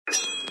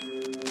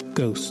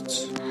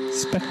Ghosts,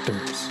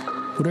 specters,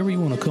 whatever you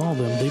want to call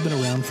them, they've been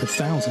around for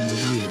thousands of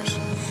years.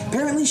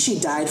 Apparently she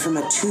died from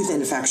a tooth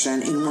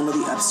infection in one of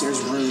the upstairs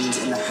rooms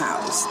in the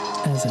house.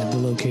 As have the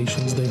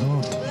locations they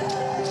haunt.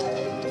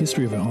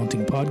 History of a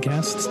Haunting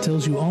podcast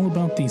tells you all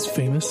about these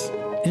famous,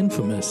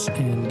 infamous,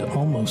 and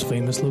almost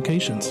famous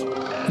locations,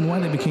 and why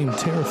they became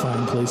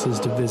terrifying places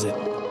to visit.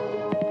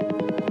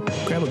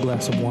 Grab a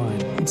glass of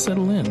wine and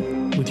settle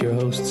in with your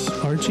hosts,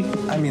 Archie.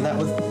 I mean, that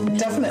was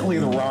definitely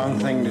the wrong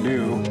thing to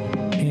do.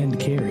 And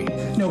Carrie.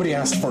 Nobody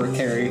asked for it,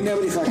 Carrie.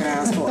 Nobody fucking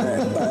asked for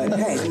it, but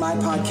hey, it's my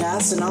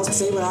podcast, and I'll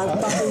say what I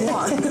fucking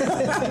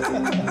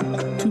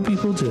want. Two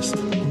people just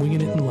winging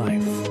it in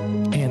life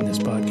and this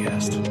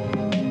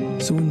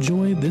podcast. So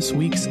enjoy this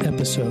week's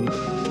episode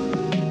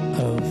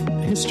of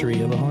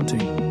History of a Haunting.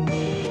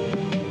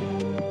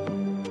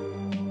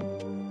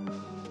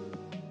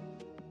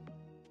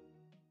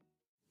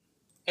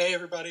 Hey,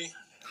 everybody.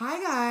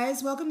 Hi,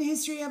 guys. Welcome to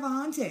History of a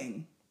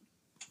Haunting.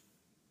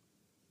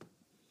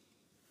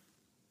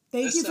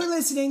 Thank you for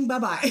listening.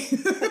 Bye-bye.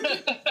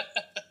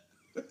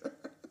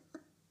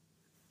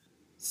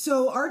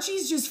 So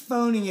Archie's just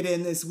phoning it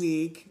in this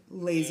week.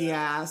 Lazy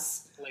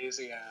ass.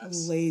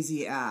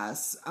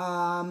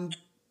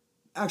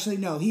 Actually,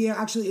 no. He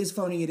actually is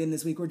phoning it in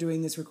this week. We're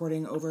doing this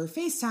recording over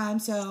FaceTime,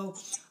 so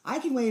I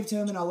can wave to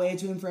him, and I'll wave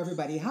to him for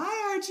everybody.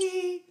 Hi,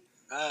 Archie.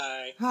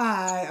 Hi.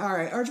 Hi. All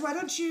right. Archie, why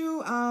don't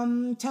you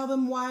tell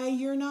them why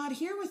you're not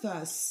here with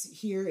us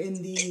here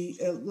in the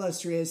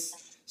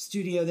illustrious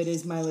studio that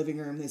is my living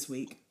room this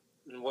week?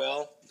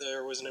 Well,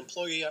 there was an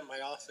employee at my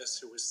office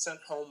who was sent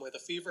home with a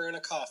fever and a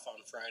cough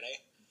on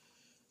Friday.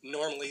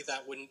 Normally,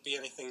 that wouldn't be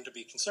anything to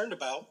be concerned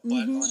about,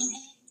 but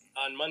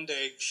on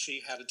Monday,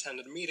 she had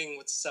attended a meeting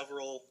with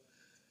several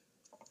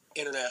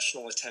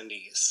international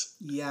attendees.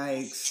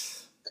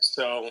 Yikes.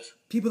 So...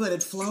 people that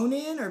had flown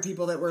in, or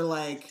people that were,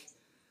 like...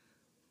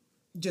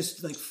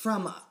 just like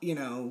from, you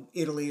know,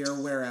 Italy or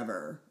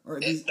wherever, or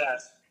it's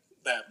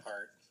that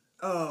part.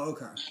 Oh,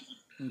 okay.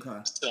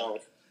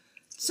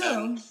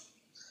 So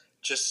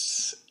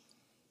just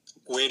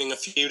waiting a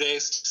few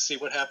days to see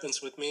what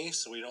happens with me,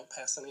 so we don't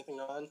pass anything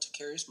on to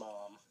Carrie's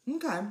mom.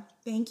 Okay,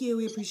 thank you.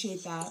 We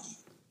appreciate that.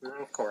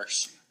 Of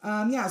course.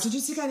 Yeah. So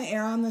just to kind of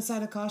err on the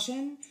side of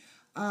caution,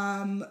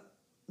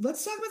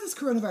 let's talk about this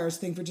coronavirus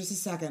thing for just a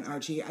second,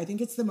 Archie. I think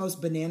it's the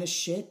most banana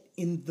shit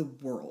in the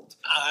world.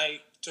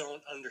 I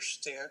don't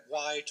understand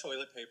why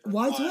toilet paper.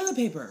 Why toilet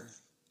paper?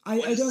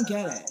 I don't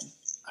get it.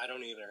 I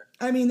don't either.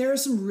 I mean, there are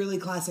some really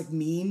classic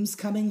memes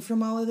coming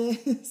from all of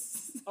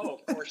this. Oh,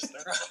 of course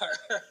there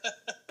are.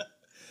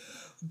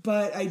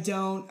 But I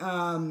don't,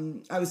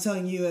 I was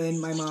telling you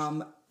and my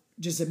mom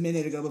just a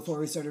minute ago before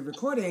we started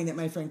recording that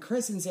my friend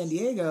Chris in San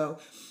Diego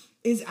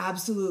is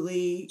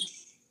absolutely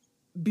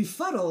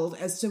befuddled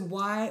as to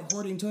why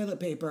hoarding toilet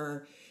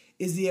paper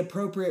is the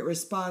appropriate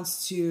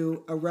response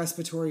to a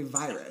respiratory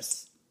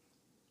virus.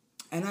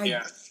 And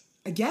I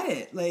get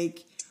it.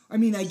 Like, I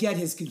mean, I get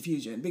his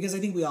confusion because I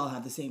think we all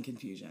have the same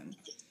confusion.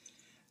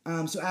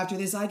 So after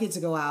this, I get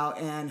to go out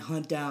and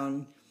hunt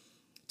down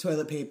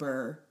toilet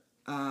paper.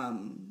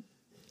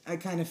 I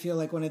kind of feel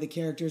like one of the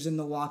characters in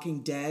The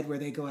Walking Dead where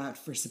they go out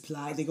for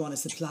supply. They go on a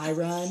supply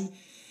run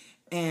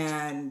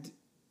and...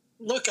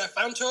 look, I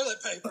found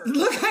toilet paper.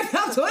 Look, I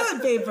found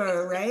toilet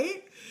paper,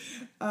 right?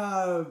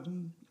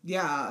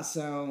 Yeah,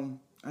 so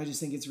I just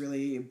think it's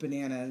really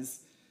bananas.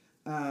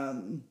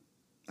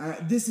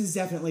 This is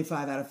definitely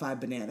 5 out of 5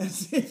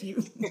 bananas. If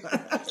you.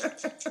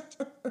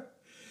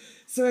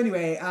 So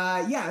anyway,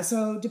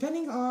 so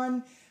depending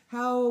on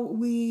how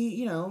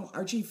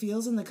Archie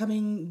feels in the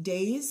coming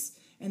days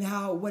and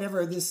how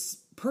whatever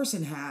this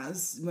person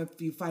has, if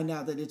you find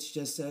out that it's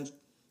just a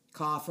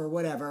cough or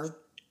whatever.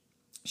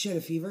 She had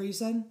a fever, you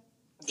said?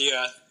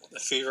 Yeah, a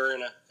fever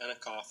and a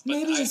cough. But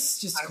maybe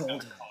it's just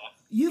cold.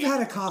 You've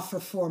had a cough for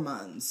 4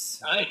 months.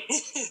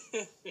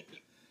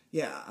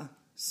 Yeah.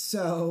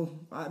 So,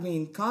 I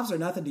mean, coughs are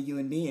nothing to you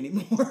and me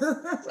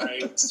anymore.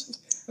 Right.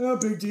 Oh,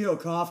 big deal.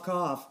 Cough,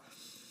 cough.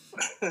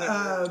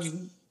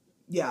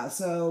 Yeah,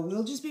 so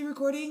we'll just be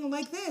recording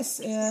like this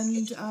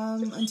and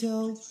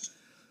until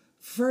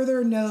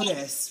further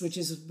notice, which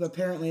is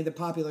apparently the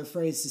popular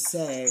phrase to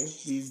say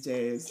these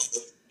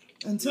days.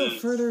 Until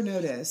further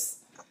notice.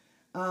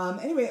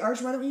 Anyway,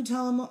 Arch, why don't you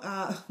tell him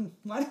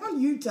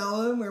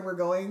where we're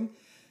going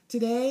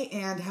today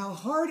and how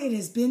hard it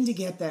has been to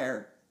get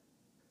there?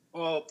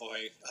 Oh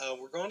boy,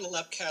 we're going to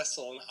Leap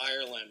Castle in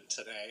Ireland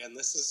today, and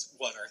this is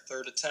our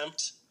third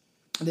attempt.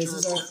 This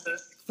is our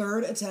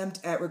third attempt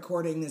at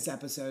recording this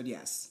episode.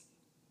 Yes.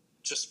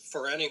 Just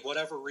for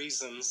whatever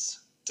reasons,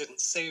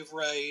 didn't save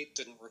right,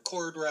 didn't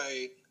record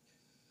right.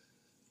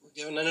 We're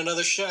giving it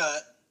another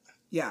shot.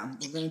 Yeah,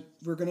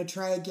 we're gonna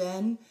try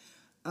again.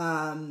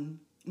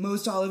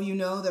 Most all of you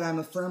know that I'm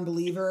a firm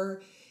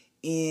believer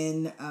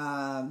in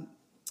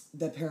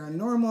the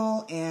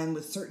paranormal and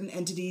with certain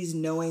entities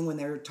knowing when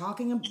you're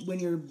talking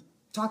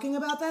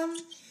about them,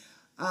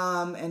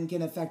 and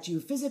can affect you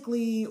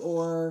physically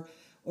or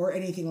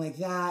anything like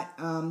that.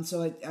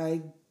 So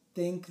I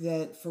think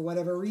that for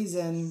whatever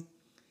reason,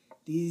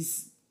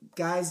 these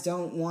guys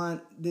don't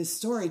want this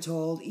story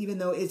told, even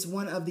though it's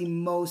one of the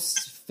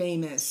most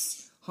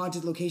famous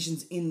haunted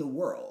locations in the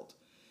world.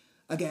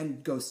 Again,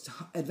 Ghost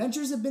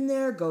Adventures have been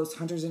there. Ghost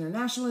Hunters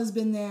International has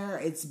been there.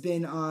 It's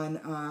been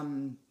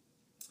on,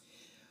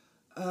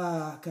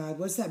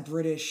 what's that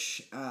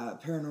British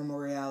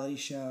paranormal reality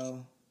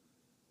show?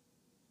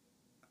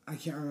 I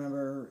can't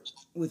remember,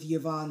 with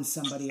Yvonne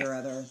somebody or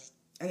other.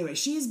 Anyway,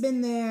 she's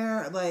been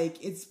there.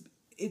 Like,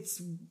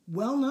 it's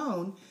well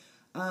known.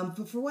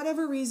 But for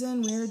whatever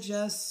reason, we're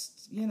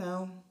just,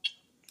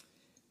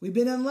 we've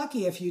been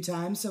unlucky a few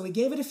times. So we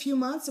gave it a few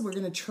months and we're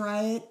going to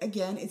try it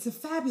again. It's a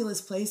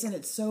fabulous place and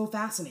it's so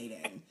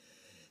fascinating.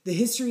 The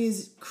history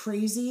is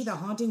crazy. The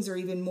hauntings are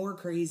even more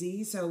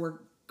crazy. So we're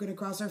going to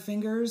cross our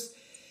fingers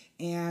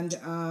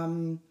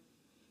and,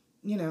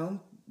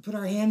 put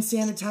our hand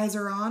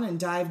sanitizer on and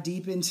dive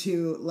deep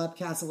into Lep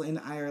Castle in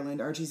Ireland.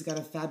 Archie's got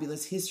a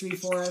fabulous history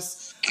for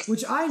us,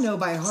 which I know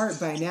by heart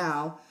by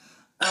now.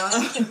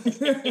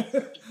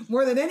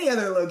 More than any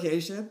other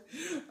location.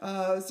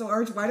 So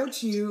Arch, why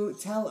don't you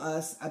tell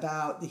us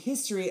about the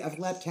history of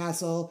Lep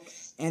Castle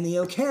and the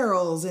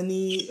O'Carrolls and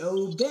the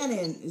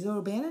O'Bannon. Is it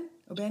O'Bannon?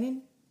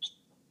 O'Bannon?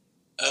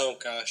 Oh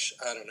gosh,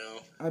 I don't know.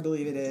 I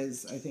believe it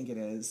is. I think it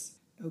is.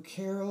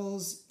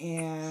 O'Carrolls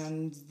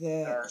and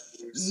the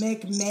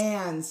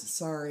McMahons.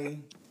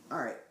 Sorry. All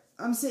right.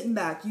 I'm sitting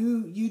back.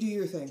 You do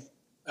your thing.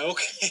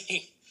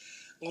 Okay.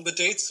 Well, the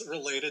dates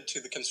related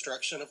to the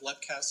construction of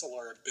Lep Castle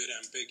are a bit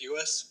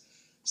ambiguous.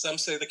 Some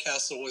say the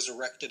castle was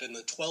erected in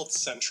the 12th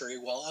century,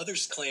 while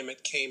others claim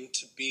it came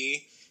to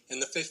be in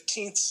the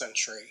 15th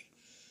century.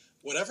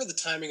 Whatever the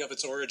timing of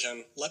its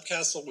origin, Lep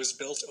Castle was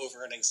built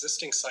over an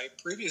existing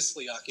site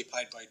previously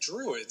occupied by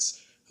Druids,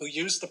 who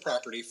used the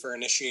property for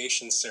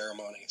initiation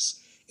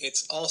ceremonies.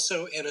 It's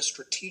also in a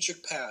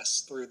strategic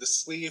pass through the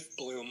Sleeve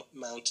Bloom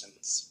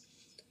Mountains.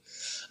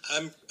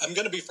 I'm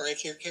going to be frank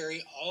here,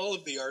 Carrie. All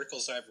of the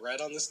articles I've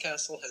read on this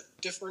castle have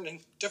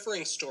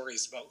differing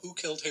stories about who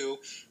killed who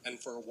and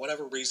for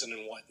whatever reason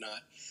and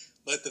whatnot.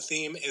 But the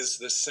theme is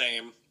the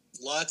same.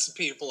 Lots of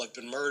people have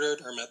been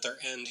murdered or met their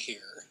end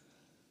here.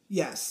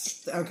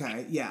 Yes.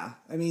 Okay. Yeah.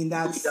 I mean,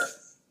 that's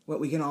what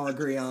we can all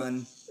agree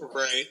on.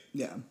 Right.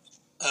 Yeah.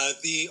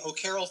 The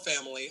O'Carroll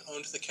family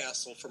owned the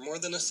castle for more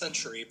than a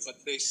century,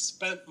 but they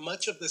spent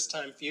much of this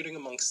time feuding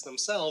amongst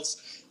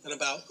themselves and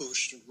about who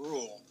should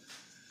rule.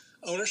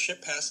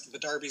 Ownership passed to the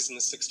Darbys in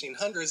the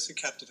 1600s, who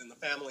kept it in the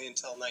family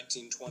until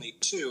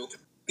 1922.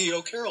 The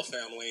O'Carroll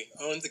family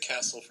owned the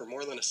castle for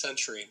more than a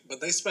century, but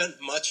they spent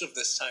much of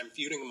this time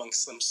feuding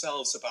amongst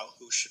themselves about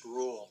who should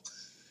rule.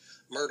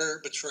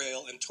 Murder,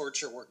 betrayal, and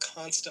torture were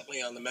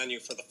constantly on the menu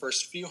for the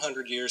first few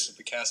hundred years of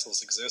the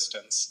castle's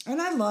existence.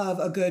 And I love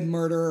a good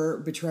murder,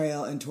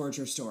 betrayal, and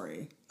torture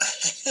story.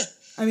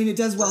 I mean, it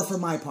does well for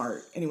my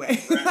part, anyway.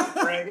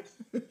 Right.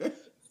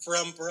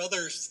 From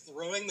brothers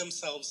throwing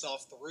themselves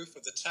off the roof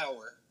of the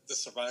tower, the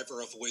survivor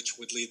of which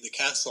would lead the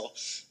castle,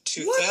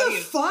 to what Thaddeus...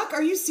 the fuck?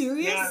 Are you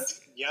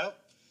serious? Yeah, yep.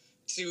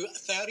 To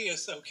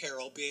Thaddeus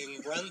O'Carroll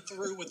being run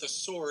through with a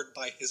sword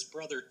by his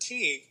brother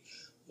Teague,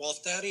 while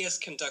Thaddeus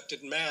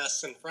conducted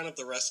mass in front of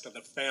the rest of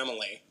the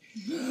family.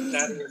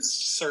 Thaddeus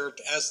served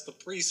as the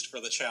priest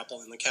for the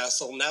chapel in the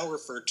castle, now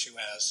referred to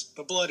as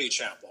the Bloody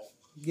Chapel.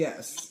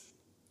 Yes.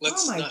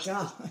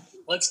 God.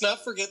 Let's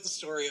not forget the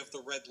story of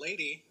the Red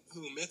Lady,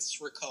 who myths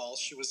recall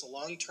she was a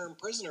long-term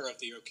prisoner of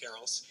the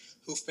O'Carrolls,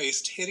 who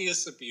faced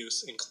hideous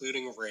abuse,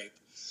 including rape.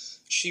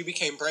 She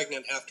became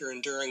pregnant after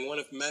enduring one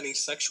of many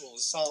sexual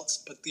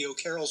assaults, but the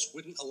O'Carrolls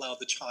wouldn't allow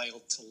the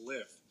child to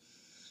live.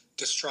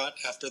 Distraught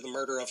after the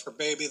murder of her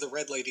baby, the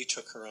Red Lady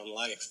took her own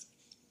life.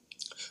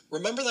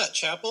 Remember that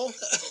chapel?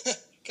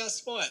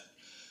 Guess what?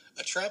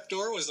 A trap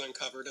door was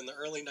uncovered in the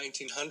early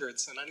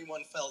 1900s, and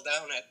anyone fell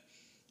down it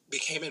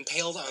became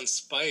impaled on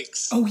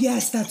spikes. Oh,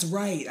 yes, that's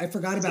right. I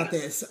forgot about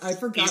this. I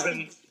forgot.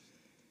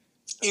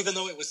 Even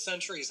though it was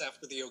centuries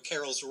after the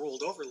O'Carrolls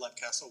ruled over Lep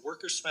Castle,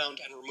 workers found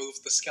and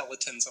removed the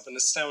skeletons of an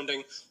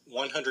astounding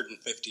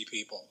 150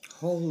 people.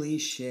 Holy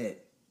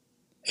shit.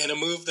 In a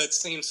move that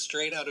seems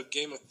straight out of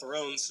Game of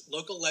Thrones,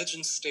 local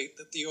legends state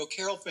that the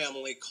O'Carroll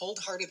family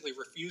cold-heartedly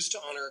refused to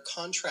honor a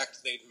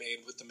contract they'd made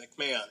with the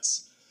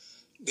McMahons.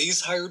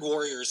 These hired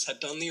warriors had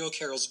done the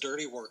O'Carrolls'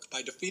 dirty work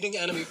by defeating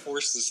enemy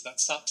forces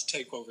that sought to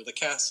take over the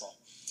castle.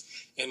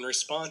 In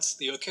response,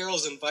 the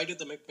O'Carrolls invited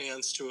the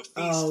McMahons to a feast.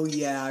 Oh,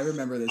 yeah, I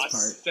remember this part.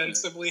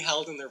 Ostensibly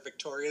held in their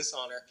victorious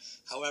honor.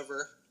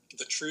 However,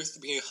 the truth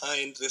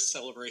behind this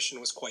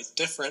celebration was quite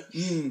different.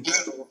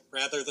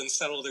 Rather than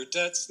settle their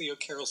debts, the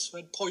O'Carrolls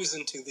fed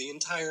poison to the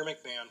entire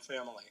McMahon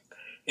family.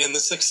 In the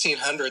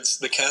 1600s,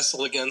 the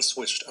castle again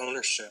switched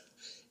ownership.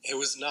 It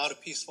was not a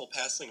peaceful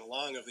passing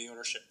along of the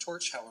ownership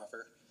torch,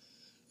 however.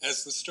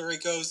 As the story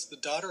goes, the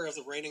daughter of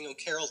the reigning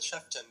O'Carroll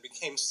chieftain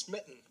became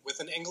smitten with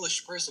an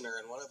English prisoner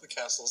in one of the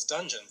castle's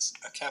dungeons,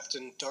 a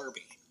Captain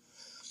Darby.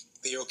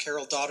 The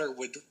O'Carroll daughter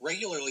would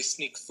regularly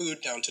sneak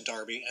food down to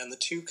Darby, and the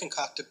two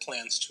concocted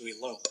plans to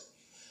elope.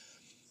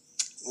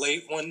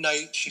 Late one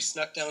night, she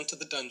snuck down to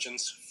the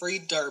dungeons,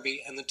 freed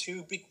Darby, and the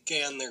two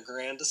began their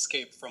grand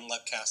escape from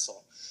Lep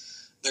Castle.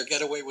 Their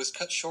getaway was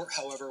cut short,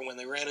 however, when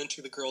they ran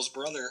into the girl's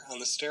brother on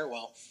the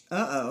stairwell.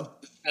 Uh-oh.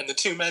 And the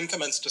two men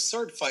commenced a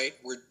sword fight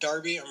where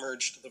Darby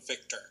emerged the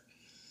victor.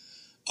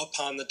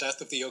 Upon the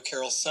death of the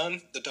O'Carroll's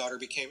son, the daughter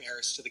became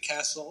heiress to the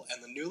castle,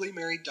 and the newly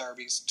married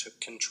Darbys took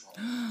control.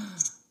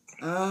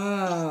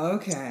 Oh,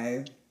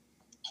 okay.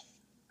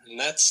 And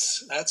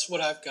that's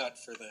what I've got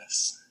for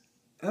this.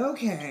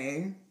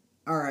 Okay.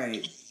 All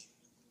right.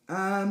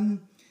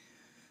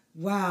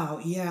 Wow,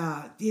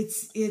 yeah.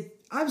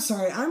 I'm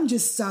sorry, I'm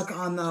just stuck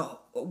on the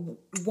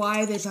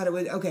why they thought it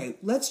would. Okay,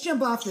 let's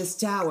jump off this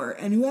tower,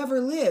 and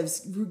whoever lives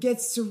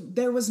gets to.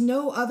 There was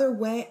no other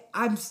way.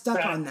 I'm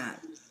stuck on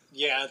that.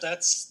 Yeah,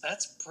 that's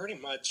pretty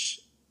much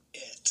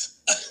it.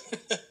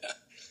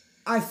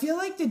 I feel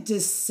like the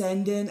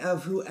descendant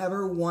of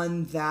whoever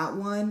won that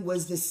one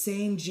was the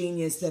same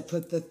genius that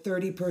put the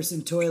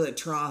 30-person toilet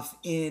trough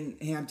in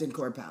Hampton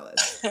Court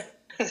Palace.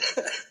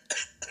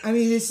 I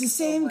mean, it's the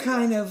same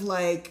kind of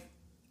like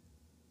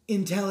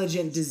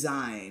intelligent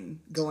design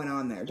going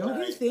on there. Don't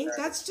you think? Right.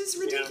 That's just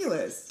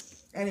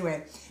ridiculous. Yeah.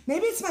 Anyway,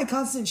 maybe it's my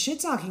constant shit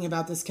talking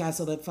about this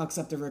castle that fucks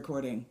up the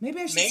recording.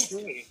 Maybe I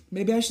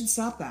should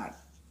stop that.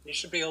 You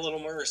should be a little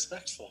more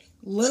respectful.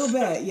 A little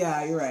bit.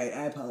 Yeah, you're right.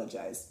 I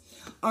apologize.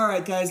 All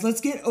right, guys,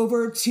 let's get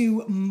over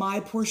to my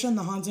portion,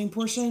 the haunting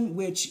portion,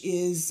 which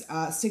is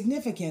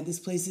significant. This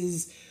place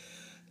is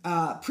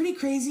pretty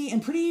crazy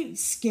and pretty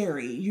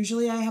scary.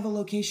 Usually I have a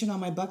location on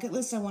my bucket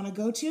list I want to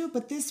go to,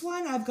 but this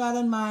one I've got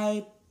in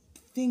my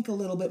think a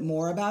little bit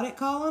more about it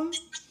column.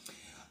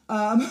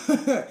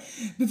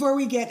 Before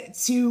we get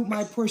to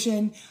my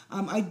portion,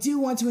 I do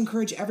want to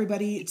encourage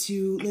everybody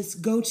to let's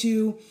go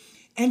to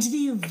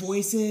Entity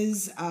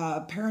Voices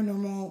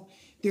Paranormal,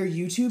 their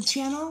YouTube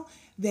channel.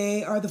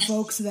 They are the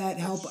folks that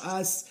help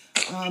us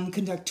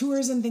conduct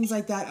tours and things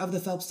like that of the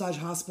Phelps Dodge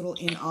Hospital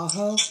in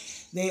Ajo.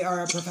 They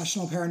are a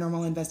professional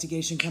paranormal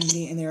investigation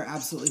company, and they are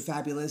absolutely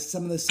fabulous.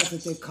 Some of the stuff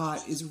that they've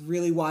caught is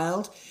really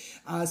wild.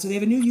 So they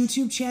have a new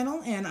YouTube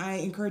channel, and I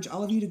encourage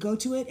all of you to go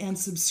to it and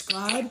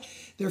subscribe.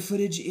 Their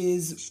footage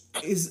is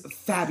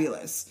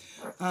fabulous.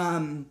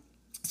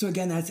 So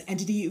again, that's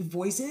Entity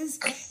Voices.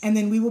 And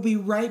then we will be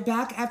right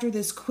back after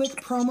this quick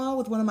promo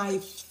with one of my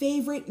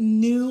favorite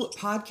new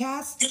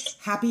podcasts,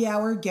 Happy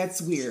Hour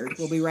Gets Weird.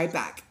 We'll be right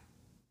back.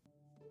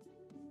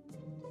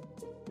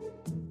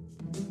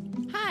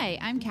 Hi,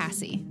 I'm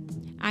Cassie.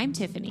 I'm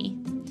Tiffany.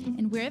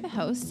 And we're the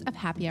hosts of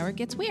Happy Hour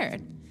Gets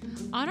Weird.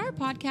 On our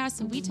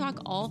podcast, we talk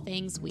all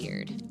things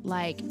weird,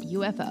 like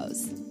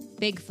UFOs,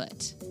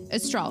 Bigfoot,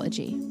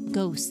 astrology,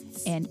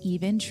 ghosts, and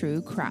even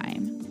true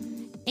crime.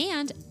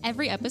 And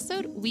every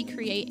episode, we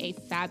create a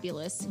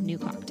fabulous new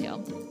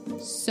cocktail.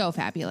 So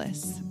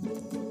fabulous.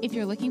 If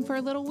you're looking for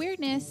a little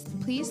weirdness,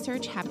 please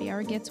search Happy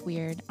Hour Gets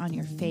Weird on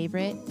your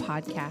favorite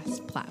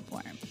podcast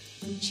platform.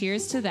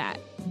 Cheers to that.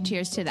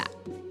 Cheers to that.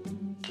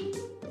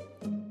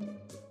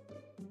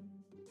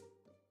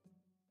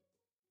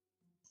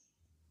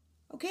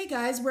 Okay,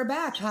 guys, we're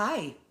back.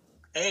 Hi.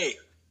 Hey.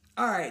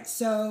 All right,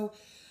 so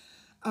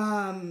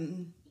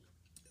some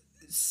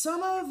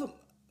of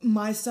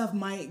my stuff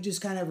might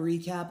just kind of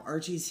recap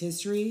Archie's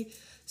history.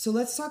 So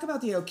let's talk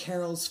about the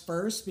O'Carrolls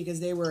first, because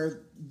they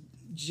were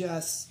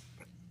just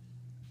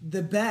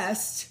the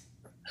best.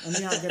 I'm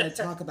not going to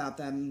talk about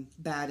them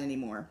bad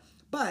anymore.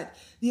 But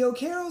the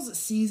O'Carrolls'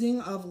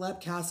 seizing of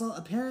Leap Castle,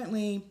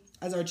 apparently,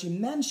 as Archie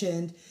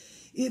mentioned,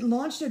 it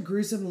launched a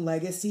gruesome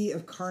legacy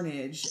of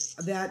carnage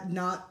that,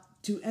 not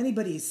to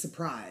anybody's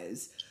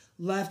surprise,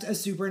 left a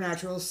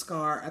supernatural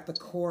scar at the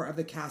core of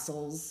the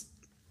castle's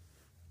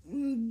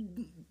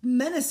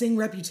menacing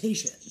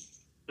reputation.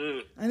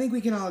 I think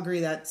we can all agree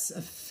that's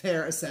a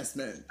fair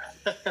assessment.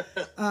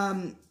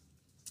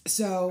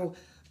 So,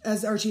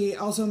 as Archie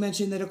also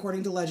mentioned, that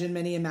according to legend,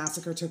 many a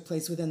massacre took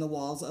place within the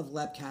walls of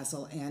Leap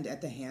Castle and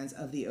at the hands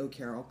of the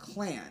O'Carroll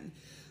clan.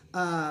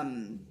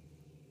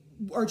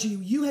 Archie,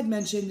 you had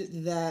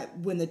mentioned that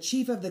when the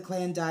chief of the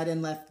clan died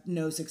and left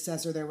no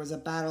successor, there was a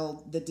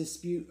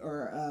dispute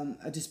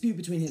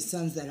between his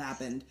sons that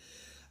happened.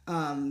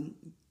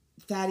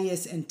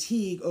 Thaddeus and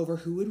Teague over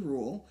who would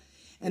rule,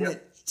 and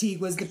that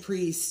Teague was a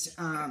priest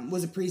and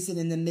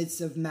in the midst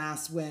of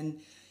mass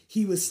when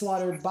he was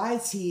slaughtered by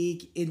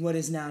Teague in what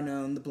is now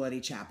known the Bloody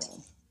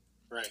Chapel.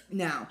 Right.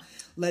 Now,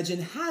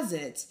 legend has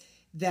it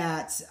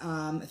that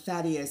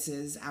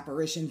Thaddeus's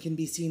apparition can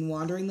be seen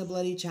wandering the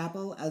Bloody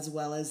Chapel as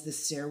well as the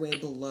stairway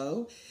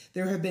below.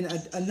 There have been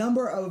a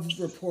number of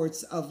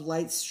reports of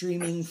light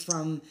streaming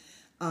from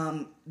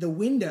the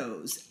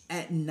windows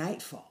at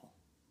nightfall.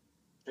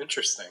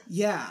 Interesting.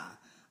 Yeah.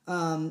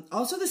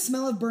 Also the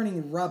smell of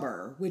burning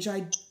rubber,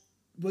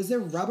 was there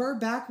rubber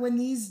back when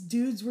these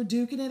dudes were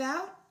duking it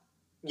out?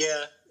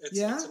 Yeah, it's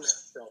a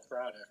natural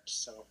product,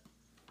 so.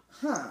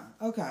 Huh,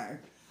 okay.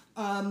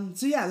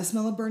 So yeah, the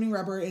smell of burning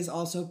rubber is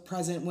also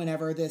present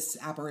whenever this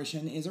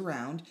apparition is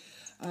around.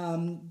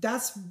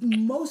 That's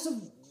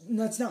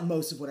not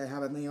most of what I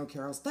have in the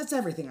O'Carrolls. That's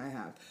everything I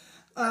have.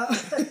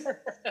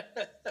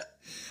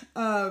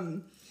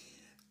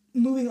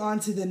 moving on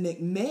to the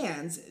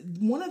McMahons,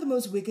 one of the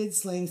most wicked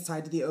slayings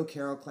tied to the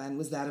O'Carroll clan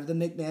was that of the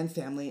McMahon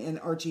family. And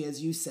Archie,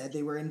 as you said,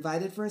 they were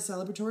invited for a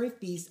celebratory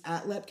feast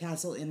at Leap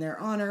Castle in their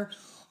honor,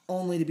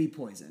 only to be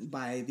poisoned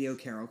by the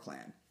O'Carroll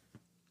clan.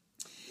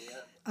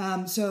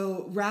 Yeah.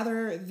 So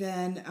rather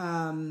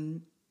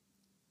than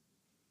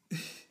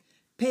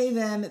pay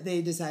them,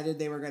 they decided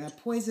they were going to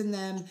poison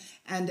them.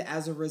 And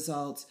as a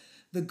result,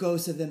 the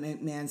ghosts of the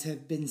McMahons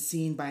have been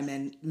seen by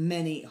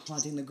many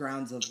haunting the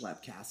grounds of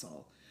Leap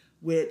Castle.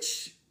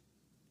 Which,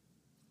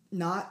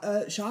 not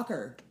a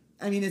shocker.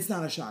 I mean, it's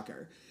not a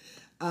shocker.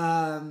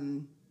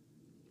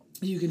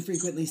 You can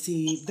frequently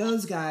see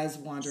those guys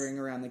wandering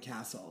around the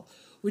castle,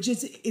 which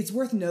it's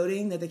worth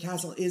noting that the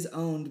castle is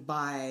owned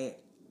by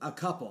a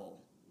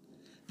couple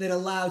that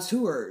allow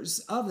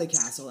tours of the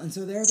castle. And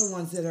so they're the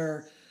ones that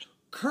are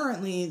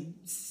currently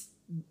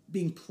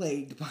being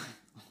plagued by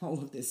all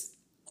of this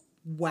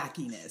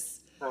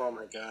wackiness. Oh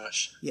my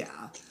gosh.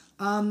 Yeah.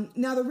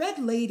 Now the Red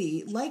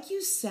Lady, like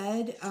you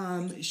said,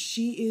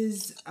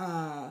 she's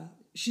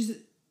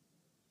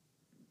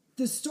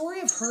the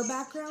story of her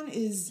background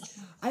is,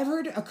 I've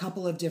heard a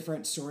couple of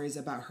different stories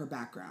about her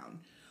background.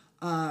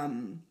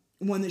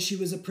 One that she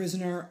was a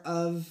prisoner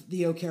of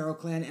the O'Carroll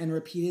clan and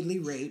repeatedly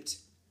raped.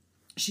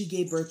 She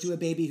gave birth to a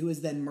baby who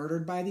was then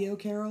murdered by the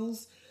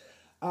O'Carrolls.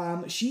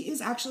 She is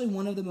actually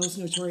one of the most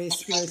notorious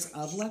spirits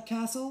of Leap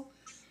Castle.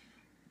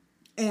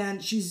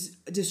 And she's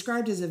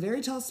described as a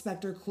very tall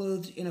specter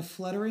clothed in a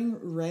fluttering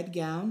red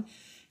gown,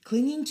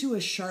 clinging to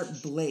a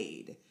sharp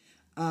blade.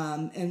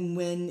 And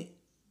when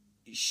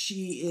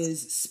she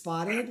is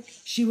spotted,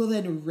 she will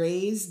then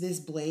raise this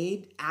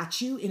blade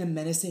at you in a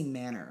menacing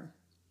manner.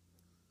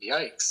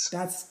 Yikes.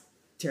 That's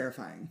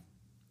terrifying.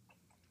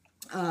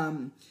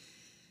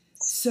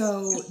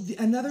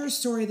 Another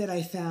story that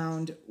I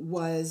found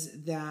was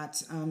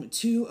that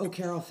 2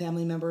 O'Carroll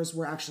family members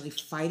were actually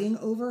fighting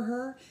over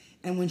her.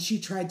 And when she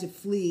tried to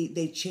flee,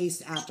 they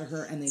chased after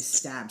her and they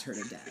stabbed her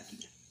to death.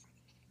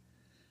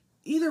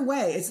 Either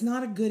way, it's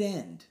not a good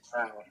end.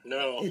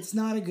 No. It's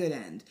not a good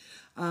end.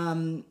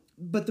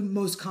 But the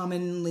most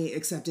commonly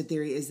accepted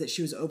theory is that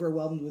she was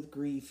overwhelmed with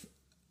grief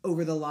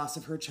over the loss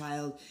of her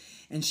child.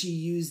 And she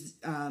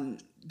used,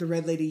 the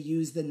Red Lady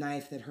used the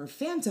knife that her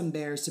phantom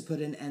bears to put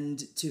an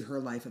end to her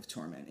life of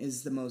torment,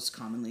 is the most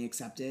commonly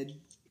accepted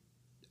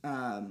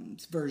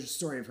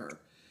story of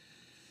her.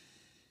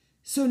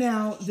 So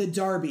now the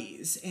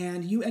Darbys,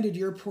 and you ended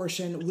your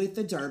portion with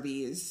the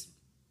Darbys,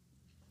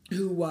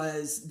 who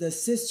was the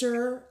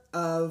sister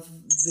of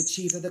the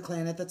chief of the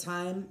clan at the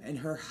time, and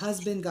her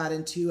husband got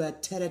into a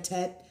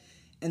tete-a-tete,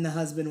 and the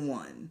husband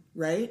won,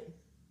 right?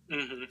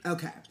 Mm-hmm.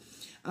 Okay.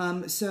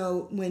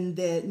 So when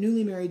the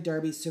newly married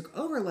Darbys took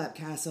over Leap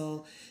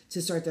Castle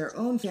to start their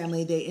own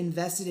family, they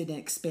invested in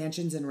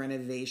expansions and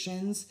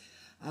renovations.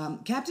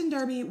 Captain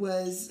Darby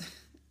was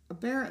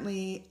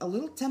apparently a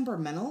little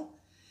temperamental,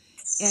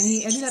 and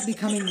he ended up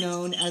becoming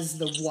known as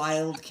the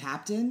Wild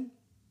Captain.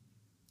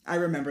 I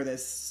remember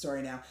this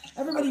story now.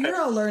 Everybody,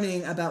 You're all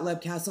learning about Leap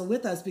Castle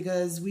with us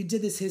because we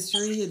did this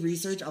history and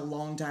research a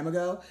long time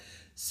ago.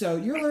 So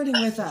you're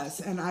learning with us,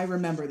 and I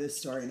remember this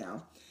story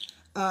now.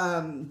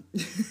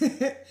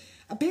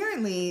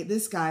 Apparently,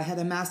 this guy had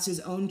amassed his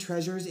own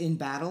treasures in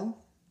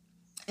battle,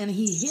 and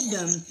he hid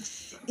them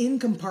in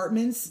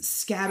compartments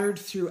scattered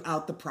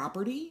throughout the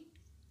property.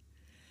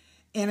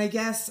 And I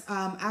guess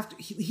after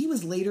he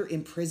was later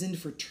imprisoned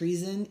for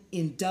treason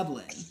in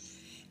Dublin.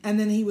 And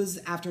then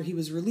after he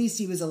was released,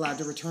 he was allowed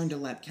to return to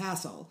Leap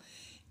Castle.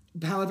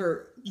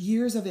 However,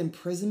 years of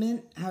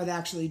imprisonment had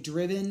actually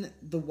driven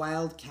the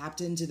Wild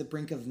Captain to the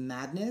brink of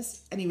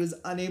madness, and he was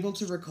unable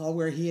to recall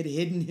where he had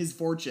hidden his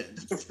fortune.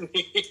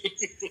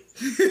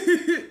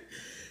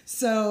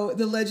 So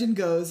the legend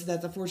goes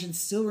that the fortune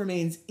still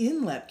remains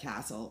in Leap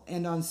Castle,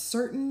 and on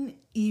certain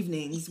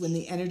evenings when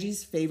the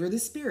energies favor the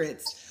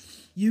spirits,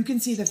 you can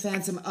see the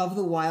phantom of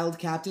the Wild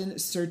Captain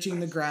searching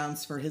the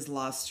grounds for his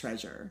lost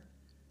treasure.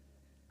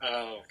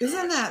 Oh, gosh.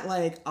 Isn't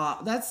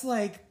that that's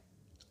like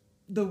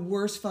the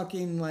worst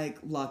fucking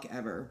luck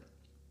ever.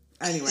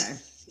 Anyway,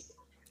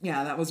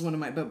 yeah, that was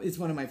it's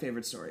one of my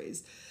favorite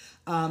stories.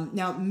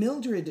 Now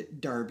Mildred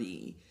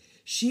Darby,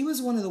 she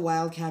was one of the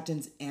Wild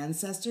Captain's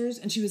ancestors,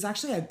 and she was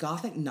actually a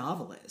Gothic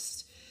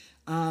novelist.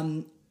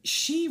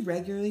 She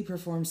regularly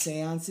performed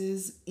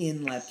seances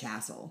in Leap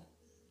Castle,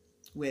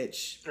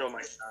 which oh my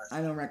God.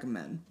 I don't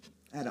recommend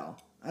at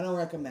all. I don't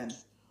recommend.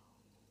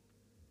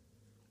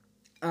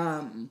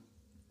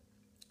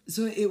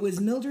 So it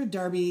was Mildred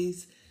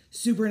Darby's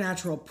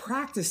supernatural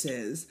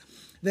practices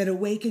that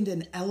awakened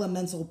an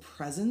elemental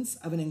presence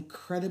of an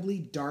incredibly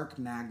dark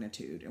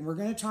magnitude. And we're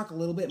going to talk a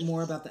little bit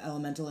more about the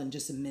elemental in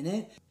just a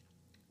minute.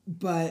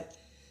 But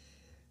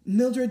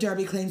Mildred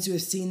Darby claims to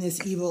have seen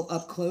this evil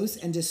up close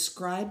and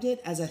described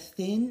it as a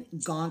thin,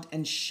 gaunt,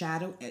 and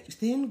shadowy,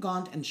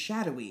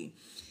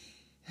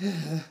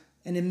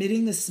 and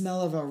emitting the smell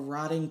of a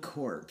rotting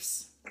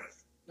corpse.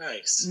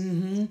 Nice.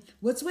 Mm-hmm.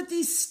 What's with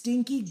these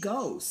stinky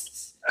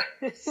ghosts?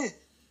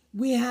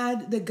 We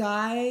had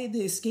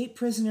the escaped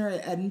prisoner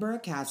at Edinburgh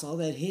Castle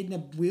that hid in a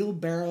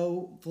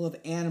wheelbarrow full of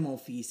animal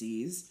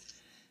feces.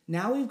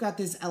 Now we've got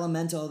this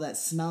elemental that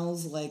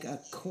smells like a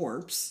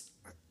corpse.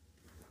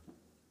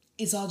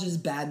 It's all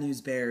just bad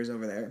news bears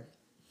over there.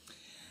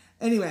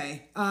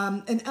 Anyway,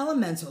 an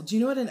elemental. Do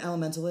you know what an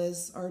elemental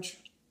is, Arch?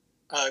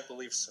 I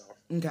believe so.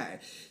 Okay.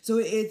 So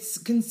it's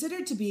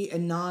considered to be a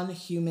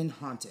non-human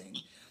haunting.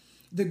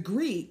 The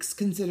Greeks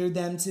considered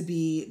them to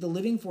be the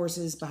living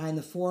forces behind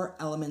the 4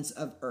 elements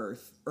of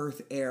earth: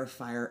 air,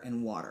 fire,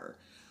 and water.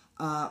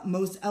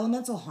 Most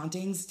elemental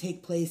hauntings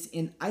take place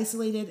in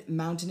isolated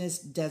mountainous,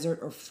 desert,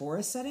 or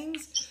forest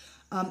settings.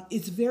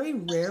 It's very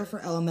rare for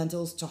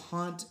elementals to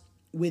haunt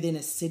within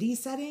a city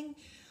setting,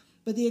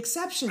 but the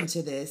exception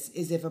to this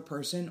is if a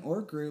person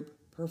or group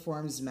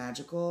performs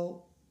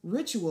magical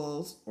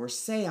rituals or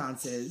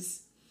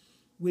seances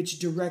which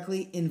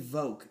directly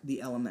invoke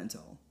the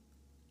elemental,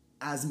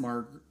 as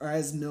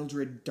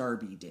Mildred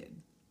Darby did.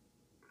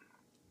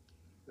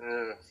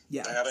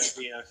 Yeah. Bad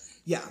idea.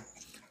 Yeah.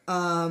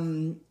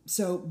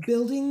 So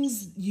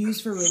buildings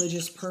used for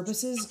religious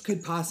purposes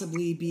could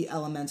possibly be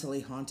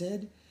elementally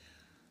haunted.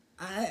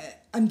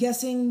 I'm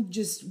guessing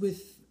just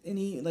with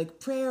any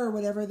prayer or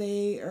whatever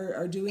they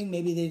are doing,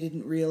 maybe they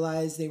didn't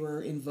realize they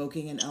were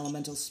invoking an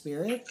elemental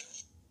spirit.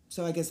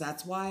 So I guess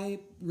that's why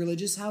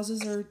religious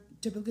houses are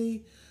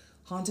typically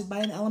haunted by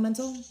an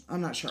elemental.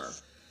 I'm not sure.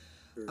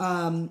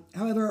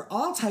 However,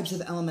 all types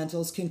of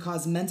elementals can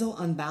cause mental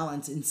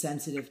unbalance in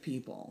sensitive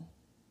people.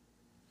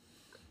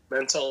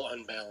 Mental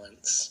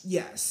unbalance.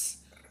 Yes.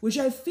 Which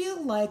I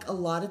feel like a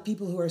lot of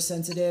people who are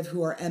sensitive,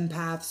 who are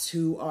empaths,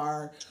 who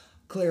are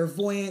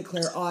clairvoyant,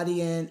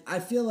 clairaudient, I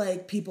feel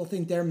like people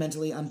think they're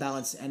mentally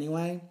unbalanced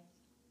anyway.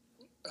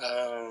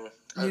 Okay.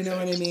 You know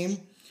what I mean?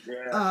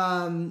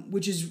 Yeah.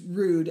 Which is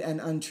rude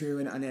and untrue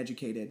and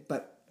uneducated.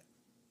 But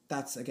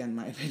that's, again,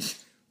 my opinion.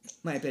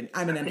 My opinion.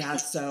 I'm an empath,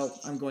 so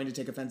I'm going to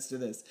take offense to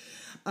this.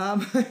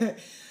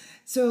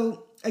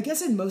 So I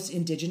guess in most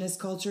indigenous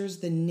cultures,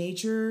 the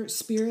nature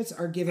spirits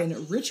are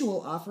given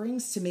ritual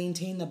offerings to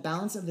maintain the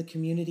balance of the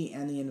community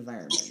and the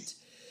environment.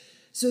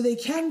 So they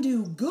can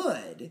do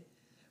good,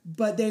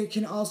 but there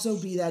can also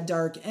be that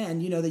dark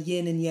end, the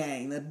yin and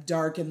yang, the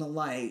dark and the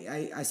light.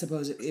 I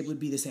suppose it would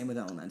be the same with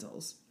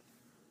elementals.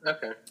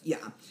 Okay.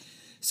 Yeah.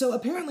 So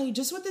apparently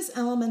just what this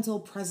elemental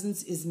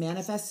presence is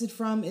manifested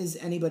from is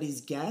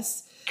anybody's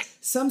guess.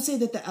 Some say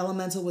that the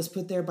elemental was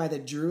put there by the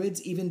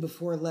Druids even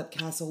before Lep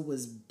Castle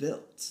was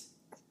built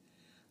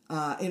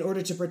in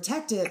order to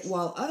protect it,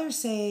 while others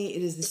say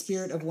it is the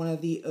spirit of one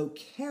of the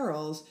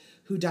O'Carrolls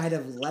who died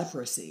of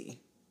leprosy.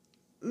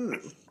 Ooh.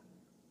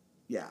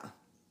 Yeah.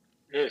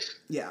 Yes.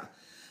 Yeah.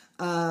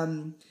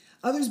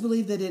 Others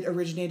believe that it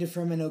originated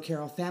from an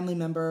O'Carroll family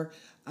member.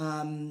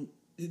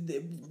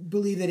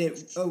 Believe that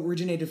it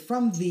originated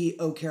from the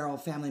O'Carroll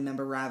family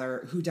member,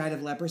 rather, who died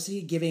of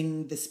leprosy,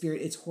 giving the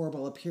spirit its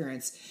horrible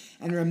appearance.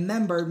 And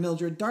remember,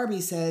 Mildred Darby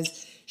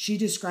says she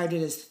described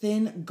it as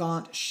thin,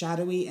 gaunt,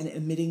 shadowy, and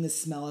emitting the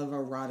smell of a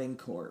rotting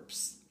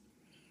corpse.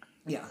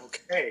 Yeah.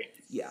 Okay.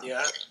 Yeah.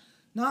 Yeah.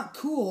 Not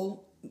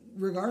cool,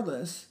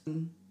 regardless.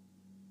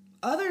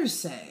 Others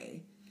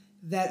say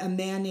that a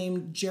man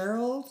named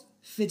Gerald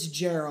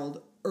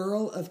Fitzgerald,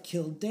 Earl of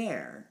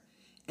Kildare,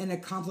 an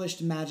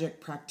accomplished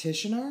magic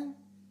practitioner,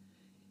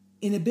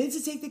 in a bid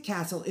to take the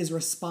castle, is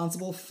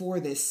responsible for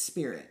this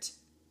spirit.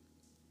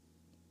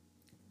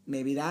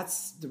 Maybe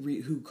that's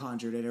who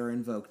conjured it or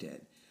invoked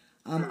it.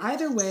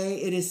 Either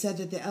way, it is said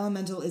that the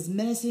elemental is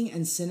menacing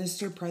and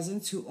sinister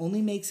presence who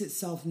only makes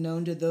itself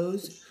known to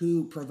those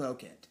who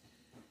provoke it.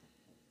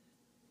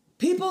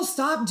 People,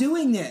 stop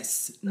doing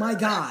this. My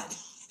God.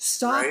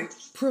 Stop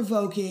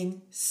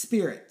provoking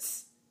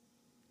spirits.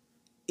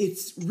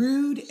 It's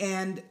rude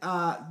and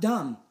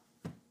dumb,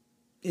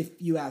 if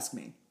you ask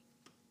me.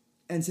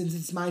 And since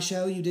it's my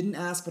show, you didn't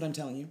ask, but I'm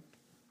telling you.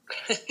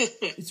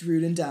 It's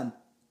rude and dumb.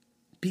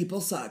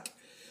 People suck.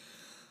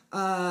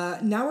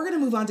 Now we're going to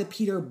move on to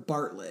Peter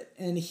Bartlett.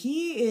 And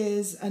he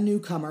is a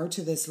newcomer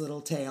to this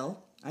little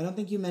tale. I don't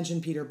think you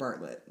mentioned Peter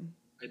Bartlett.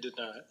 I did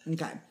not.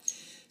 Okay.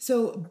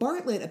 So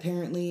Bartlett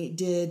apparently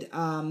did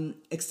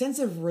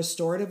extensive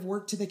restorative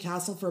work to the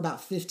castle for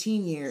about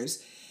 15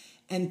 years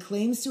and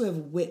claims to have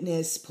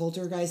witnessed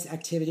poltergeist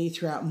activity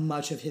throughout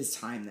much of his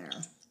time there,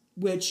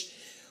 which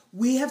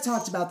we have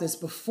talked about this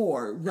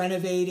before.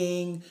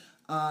 Renovating,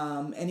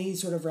 any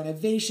sort of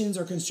renovations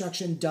or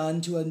construction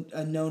done to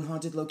a known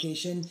haunted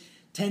location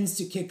tends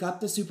to kick up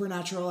the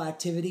supernatural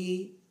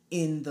activity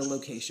in the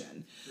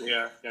location.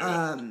 Yeah.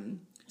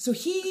 So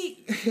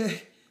he,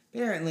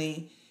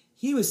 apparently,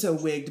 he was so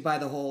wigged by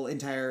the whole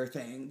entire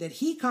thing that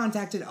he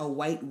contacted a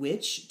white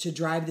witch to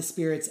drive the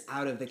spirits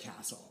out of the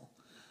castle.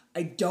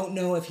 I don't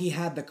know if he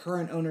had the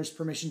current owner's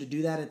permission to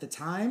do that at the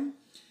time,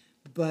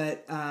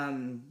 but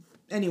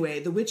anyway,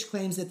 the witch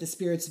claims that the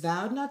spirits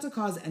vowed not to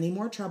cause any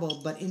more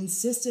trouble, but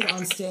insisted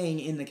on staying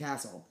in the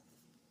castle.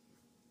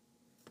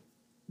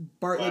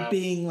 Bartlett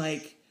being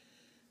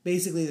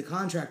basically the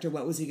contractor,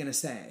 what was he going to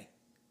say?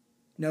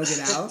 No, get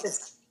out?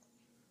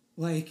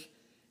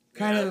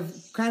 kind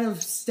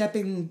of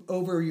stepping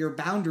over your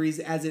boundaries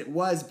as it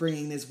was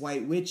bringing this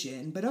white witch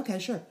in. But okay,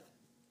 sure.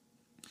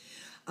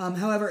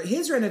 However,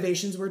 his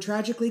renovations were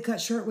tragically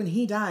cut short when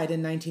he died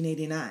in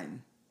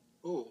 1989.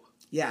 Ooh.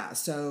 Yeah,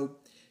 so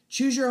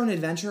choose your own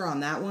adventure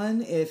on that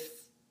one. If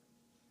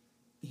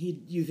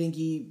you think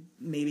he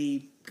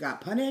maybe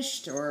got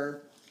punished,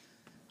 or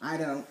I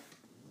don't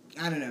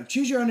know.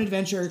 Choose your own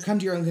adventure. Come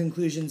to your own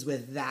conclusions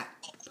with that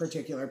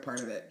particular part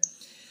of it.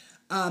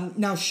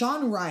 Now,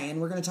 Sean Ryan,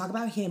 we're going to talk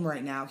about him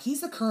right now.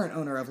 He's the current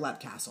owner of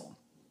Lep Castle.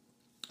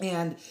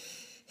 And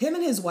him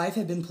and his wife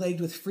have been plagued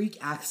with freak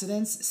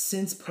accidents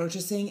since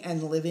purchasing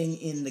and living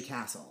in the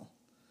castle.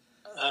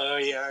 Oh,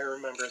 yeah, I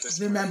remember this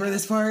part. Remember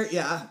this part?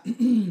 Yeah.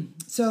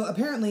 So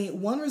apparently,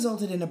 one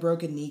resulted in a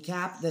broken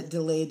kneecap that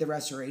delayed the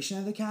restoration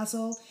of the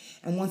castle.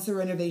 And once the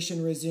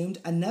renovation resumed,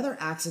 another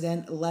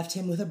accident left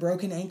him with a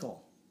broken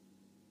ankle.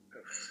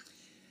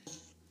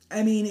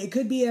 I mean, it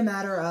could be a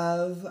matter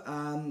of,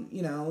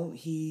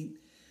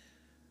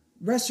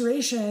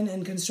 restoration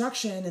and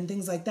construction and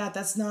things like that.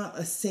 That's not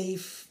a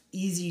safe,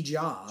 easy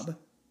job.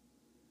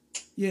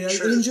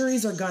 Sure.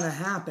 Injuries are going to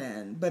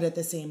happen. But at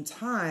the same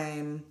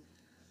time,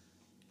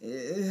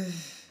 I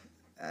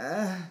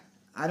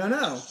don't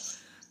know.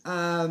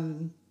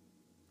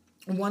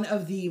 One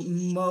of the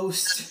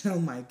most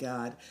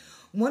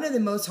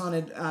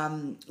haunted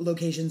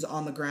locations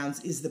on the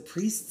grounds is the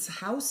priest's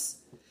house.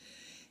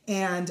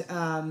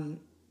 And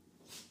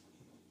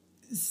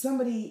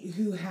somebody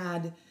who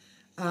had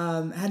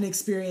an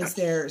experience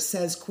there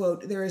says,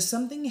 quote, "There is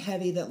something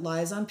heavy that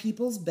lies on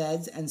people's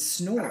beds and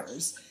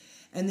snores,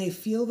 and they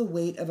feel the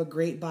weight of a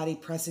great body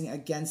pressing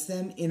against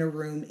them in a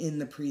room in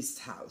the priest's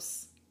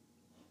house."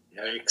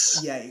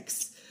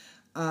 Yikes.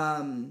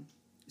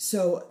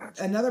 So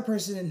another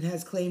person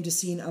has claimed to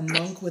seen a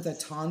monk with a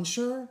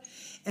tonsure.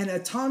 And a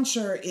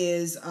tonsure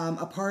is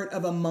a part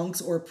of a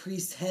monk's or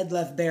priest's head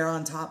left bare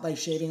on top by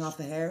shaving off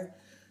the hair.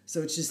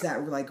 So it's just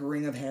that like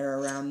ring of hair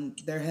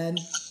around their head.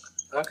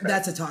 Okay.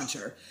 That's a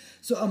tonsure.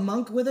 So a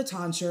monk with a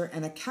tonsure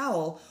and a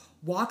cowl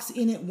walks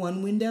in at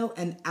one window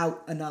and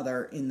out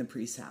another in the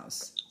priest's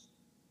house.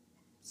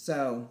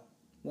 So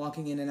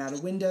walking in and out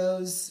of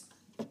windows,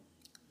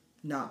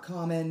 not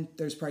common.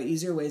 There's probably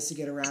easier ways to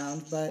get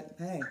around, but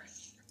hey,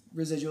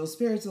 residual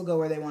spirits will go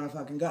where they want to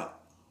fucking go.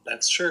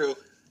 That's true.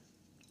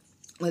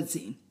 Let's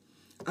see.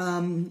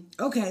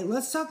 Okay,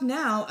 let's talk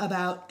now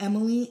about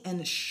Emily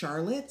and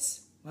Charlotte.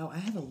 Wow, I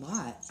have a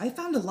lot. I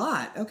found a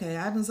lot. Okay,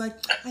 I was like,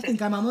 I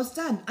think I'm almost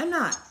done. I'm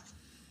not.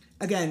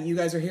 Again, you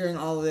guys are hearing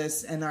all of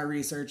this and our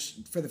research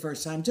for the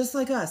first time, just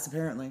like us,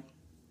 apparently.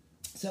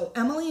 So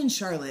Emily and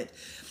Charlotte,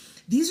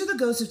 these are the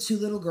ghosts of two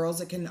little girls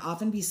that can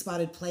often be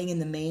spotted playing in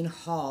the main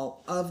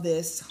hall of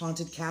this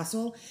haunted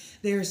castle.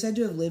 They are said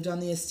to have lived on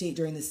the estate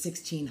during the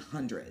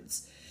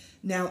 1600s.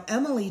 Now,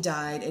 Emily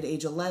died at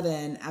age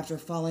 11 after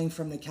falling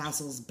from the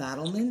castle's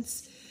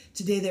battlements.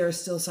 Today, there are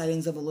still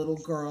sightings of a little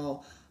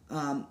girl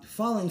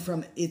falling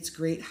from its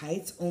great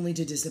heights, only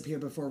to disappear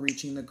before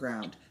reaching the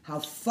ground. How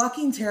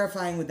fucking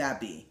terrifying would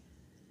that be?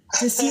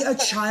 To see a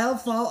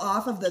child fall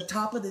off of the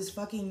top of this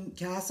fucking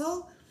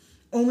castle,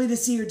 only to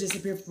see her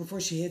disappear before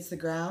she hits the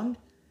ground?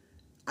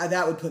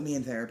 That would put me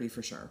in therapy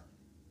for sure.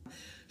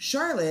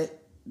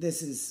 Charlotte,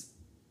 this is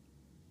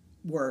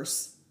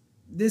worse.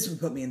 This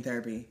would put me in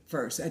therapy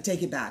first. I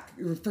take it back.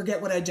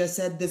 Forget what I just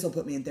said. This will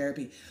put me in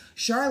therapy.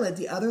 Charlotte,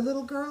 the other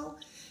little girl,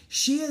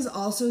 she is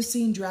also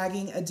seen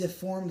dragging a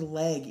deformed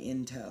leg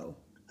in tow.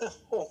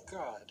 Oh,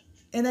 God.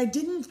 And I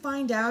didn't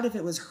find out if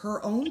it was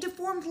her own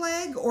deformed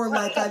leg or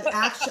like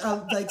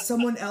like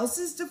someone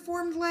else's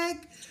deformed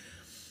leg.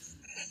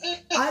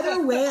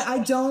 Either way, I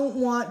don't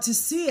want to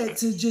see it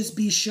to just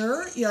be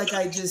sure.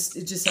 It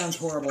just sounds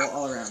horrible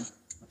all around.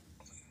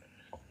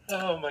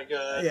 Oh, my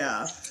God.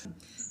 Yeah.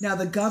 Now,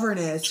 the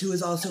governess, who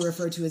is also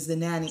referred to as the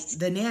nanny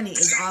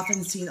is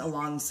often seen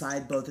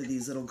alongside both of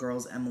these little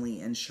girls,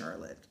 Emily and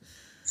Charlotte.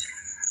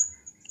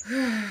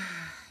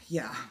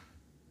 Yeah.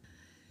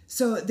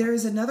 So there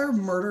is another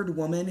murdered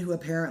woman who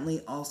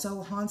apparently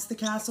also haunts the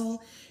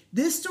castle.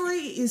 This story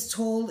is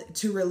told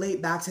to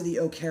relate back to the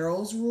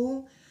O'Carroll's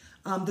rule.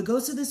 The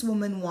ghost of this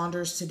woman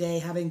wanders today,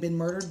 having been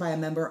murdered by a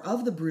member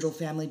of the Brutal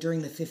family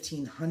during the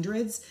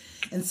 1500s.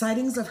 And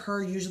sightings of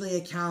her usually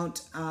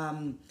account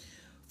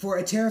for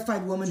a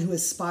terrified woman who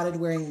is spotted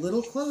wearing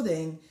little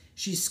clothing.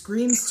 She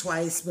screams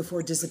twice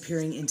before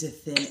disappearing into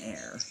thin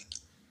air.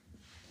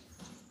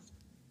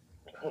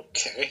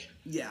 Okay.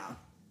 Yeah.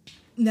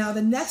 Now,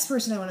 the next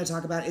person I want to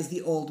talk about is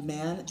the old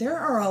man. There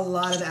are a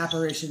lot of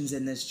apparitions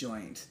in this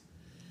joint.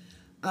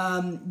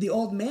 The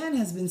old man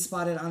has been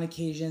spotted on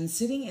occasion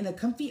sitting in a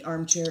comfy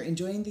armchair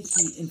enjoying the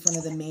heat in front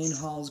of the main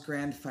hall's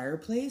grand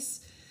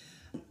fireplace.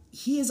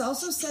 He is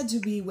also said to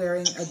be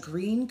wearing a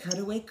green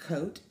cutaway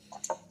coat,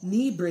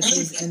 knee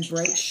breeches, and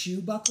bright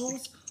shoe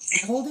buckles,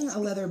 holding a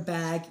leather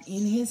bag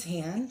in his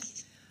hand.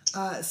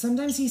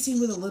 Sometimes he's seen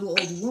with a little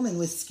old woman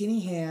with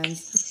skinny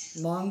hands,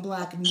 long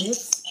black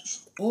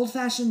mitts,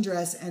 old-fashioned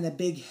dress, and a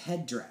big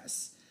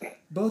headdress.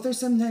 Both are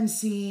sometimes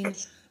seen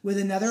with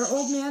another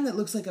old man that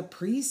looks like a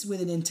priest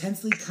with an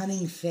intensely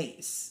cunning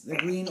face. The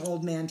green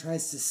old man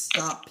tries to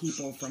stop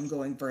people from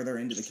going further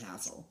into the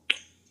castle.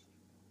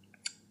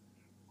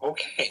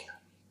 Okay.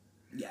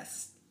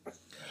 Yes.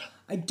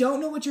 I don't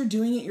know what you're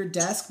doing at your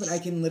desk, but I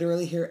can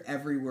literally hear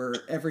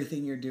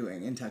everything you're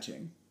doing and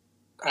touching.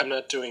 I'm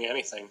not doing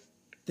anything.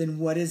 Then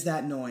what is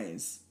that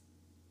noise?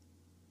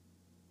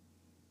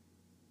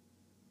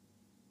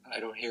 I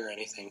don't hear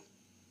anything.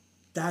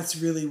 That's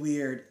really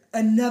weird.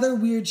 Another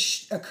weird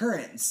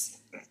occurrence.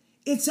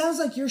 It sounds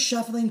like you're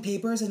shuffling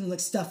papers and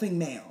like stuffing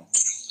mail.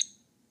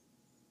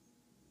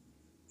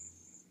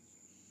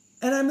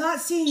 And I'm not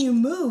seeing you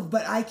move,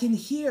 but I can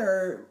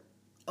hear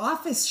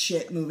office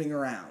shit moving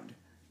around.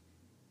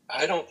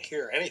 I don't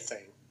hear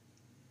anything.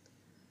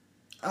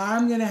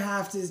 I'm going to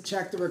have to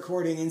check the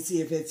recording and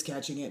see if it's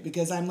catching it,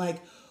 because I'm like,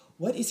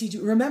 what is he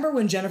doing? Remember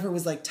when Jennifer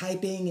was like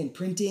typing and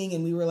printing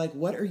and we were like,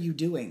 what are you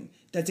doing?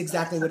 That's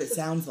exactly what it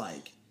sounds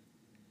like.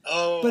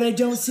 Oh. But I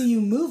don't see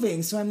you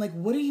moving, so I'm like,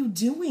 what are you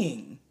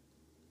doing?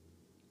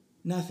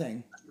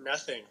 Nothing.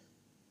 Nothing.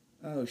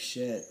 Oh,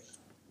 shit.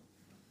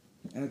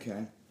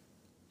 Okay.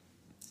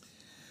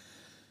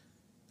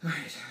 All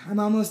right, I'm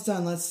almost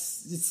done.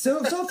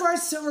 So far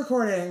it's still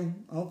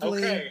recording.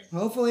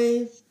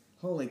 Hopefully.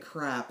 Holy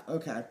crap.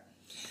 Okay.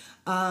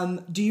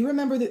 Do you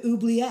remember the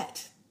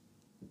oubliette?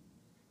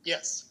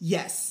 Yes.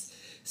 Yes.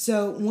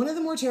 So one of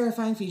the more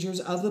terrifying features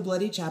of the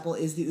Bloody Chapel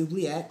is the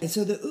oubliette. And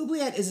so the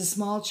oubliette is a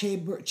small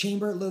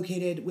chamber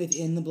located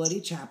within the Bloody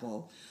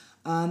Chapel.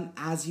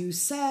 As you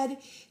said,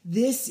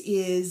 this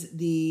is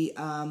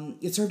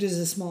it served as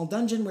a small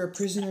dungeon where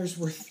prisoners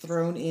were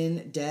thrown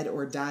in, dead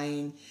or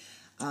dying.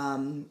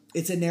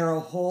 It's a narrow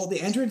hole.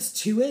 The entrance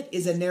to it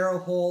is a narrow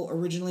hole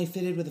originally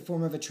fitted with the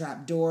form of a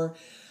trap door.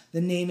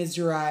 The name is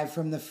derived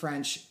from the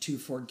French to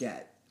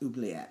forget,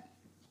 oubliette.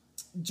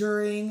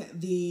 During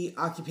the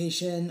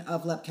occupation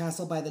of Leap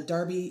Castle by the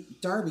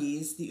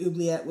Darbies, the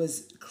oubliette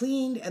was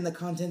cleaned and the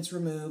contents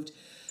removed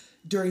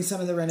during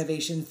some of the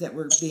renovations that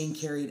were being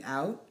carried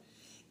out.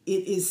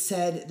 It is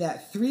said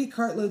that 3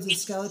 cartloads of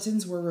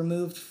skeletons were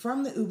removed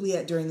from the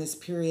oubliette during this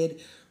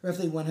period,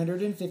 roughly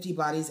 150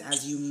 bodies,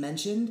 as you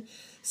mentioned.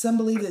 Some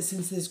believe that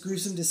since this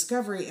gruesome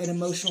discovery, an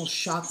emotional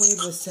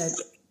shockwave was sent.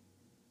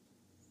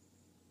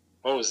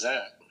 What was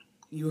that?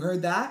 You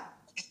heard that?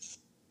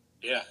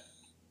 Yeah.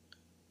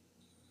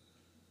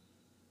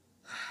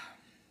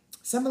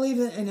 Some believe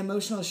that an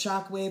emotional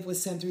shockwave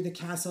was sent through the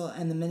castle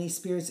and the many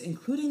spirits,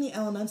 including the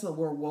elemental,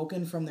 were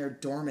woken from their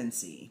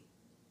dormancy.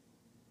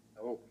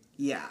 Oh.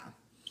 Yeah.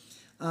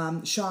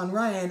 Sean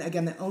Ryan,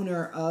 again the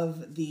owner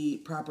of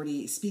the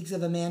property, speaks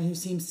of a man who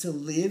seems to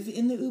live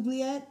in the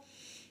oubliette.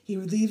 He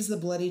leaves the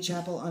Bloody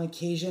Chapel on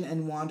occasion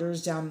and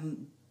wanders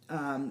down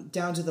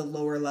to the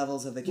lower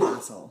levels of the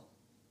castle.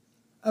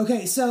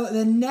 Okay, so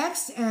the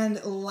next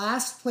and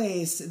last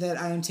place that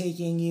I am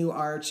taking you,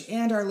 Arch,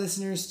 and our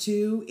listeners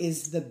to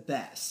is the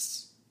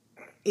best.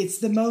 It's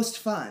the most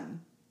fun.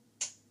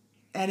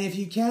 And if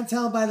you can't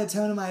tell by the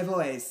tone of my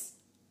voice,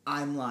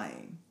 I'm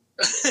lying.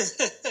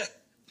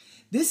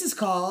 This is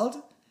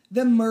called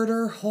the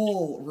Murder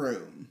Hole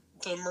Room.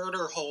 The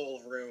Murder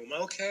Hole Room,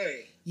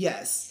 okay.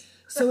 Yes.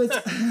 So it's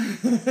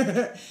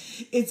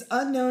it's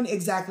unknown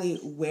exactly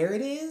where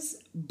it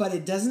is, but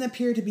it doesn't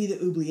appear to be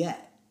the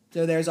oubliette.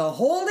 So there's a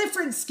whole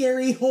different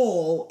scary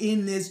hole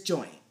in this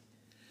joint.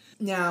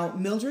 Now,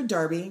 Mildred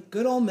Darby,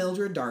 good old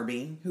Mildred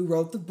Darby, who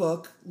wrote the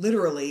book,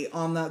 literally,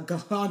 on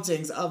the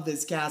hauntings of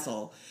this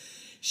castle,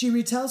 she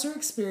retells her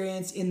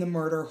experience in the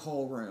Murder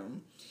Hole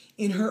Room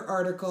in her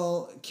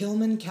article,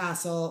 Kilman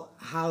Castle,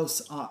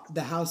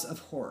 The House of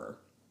Horror.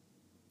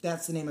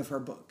 That's the name of her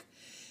book.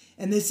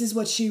 And this is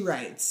what she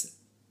writes,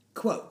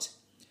 quote,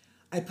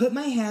 I put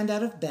my hand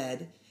out of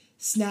bed,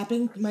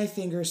 snapping my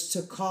fingers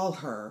to call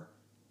her,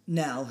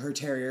 Nell, her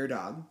terrier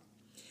dog.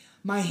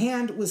 My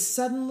hand was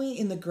suddenly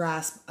in the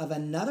grasp of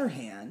another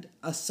hand,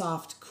 a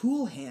soft,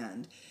 cool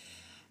hand,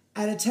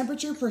 at a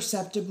temperature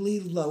perceptibly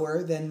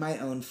lower than my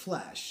own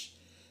flesh.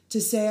 To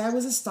say I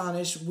was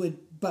astonished would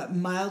but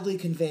mildly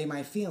convey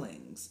my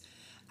feelings.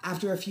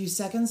 After a few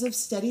seconds of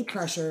steady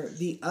pressure,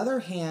 the other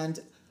hand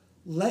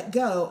let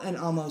go, and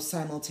almost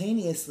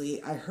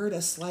simultaneously I heard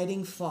a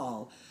sliding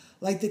fall,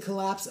 like the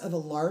collapse of a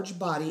large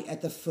body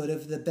at the foot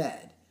of the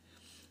bed.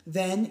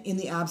 Then, in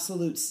the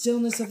absolute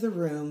stillness of the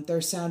room,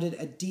 there sounded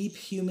a deep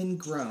human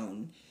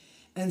groan,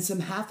 and some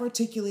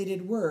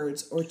half-articulated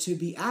words, or to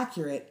be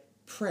accurate,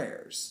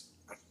 prayers.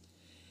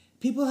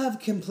 People have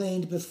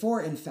complained before,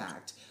 in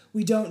fact.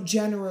 We don't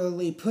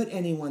generally put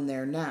anyone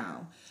there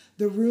now.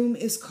 The room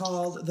is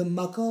called the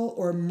Muckle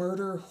or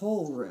Murder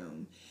Hole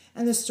Room,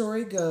 and the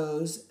story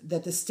goes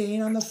that the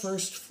stain on the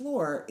first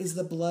floor is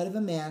the blood of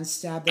a man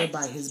stabbed there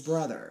by his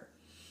brother.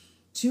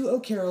 2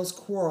 O'Carrolls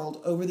quarreled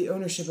over the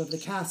ownership of the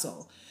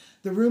castle.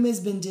 The room has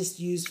been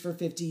disused for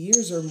 50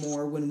 years or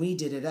more when we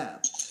did it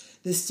up.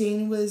 The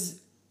stain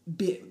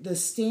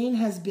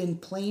has been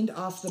planed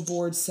off the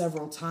board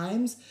several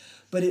times,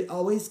 but it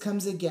always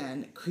comes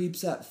again,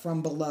 creeps up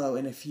from below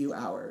in a few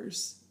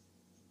hours.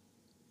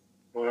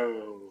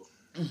 Whoa.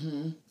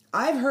 Mm-hmm.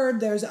 I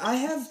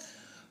have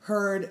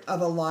heard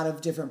of a lot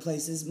of different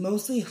places,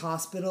 mostly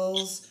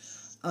hospitals,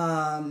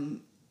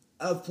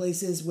 of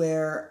places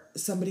where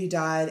somebody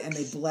died and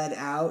they bled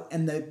out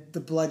and the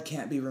blood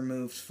can't be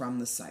removed from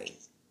the site.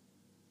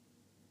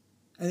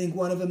 I think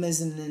one of them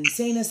is an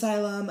insane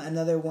asylum.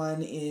 Another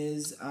one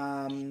is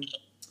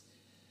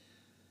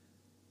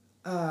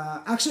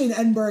actually an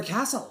Edinburgh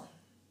Castle,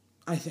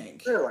 I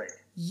think. Really?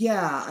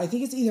 Yeah, I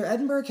think it's either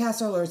Edinburgh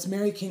Castle or it's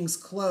Mary King's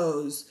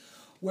Close,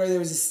 where there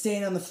was a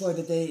stain on the floor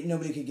that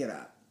nobody could get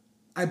up.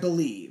 I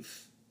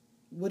believe.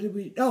 What did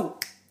we... Oh,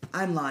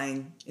 I'm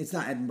lying. It's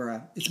not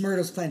Edinburgh. It's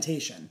Myrtle's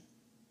Plantation.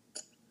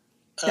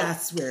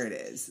 That's where it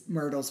is.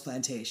 Myrtle's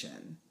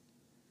Plantation.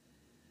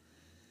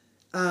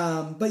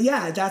 But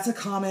yeah, that's a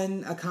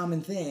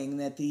common thing,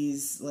 that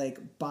these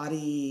like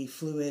body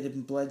fluid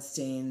and blood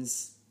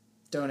stains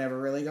don't ever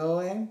really go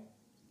away,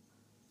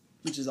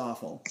 which is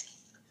awful.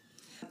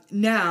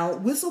 Now,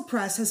 Whistle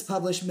Press has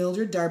published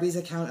Mildred Darby's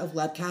account of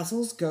Lep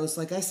Castle's ghost,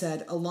 like I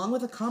said, along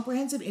with a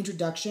comprehensive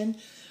introduction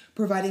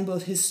providing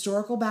both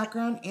historical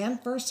background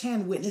and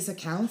first-hand witness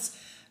accounts,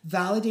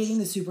 validating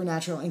the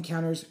supernatural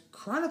encounters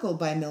chronicled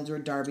by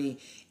Mildred Darby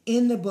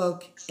in the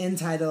book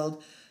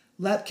entitled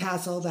Lep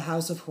Castle, The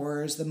House of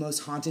Horrors, The Most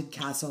Haunted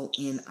Castle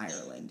in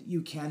Ireland.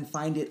 You can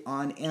find it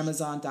on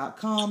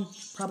Amazon.com,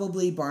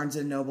 probably Barnes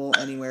 & Noble,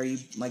 anywhere you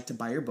like to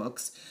buy your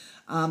books.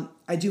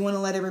 I do want to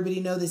let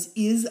everybody know this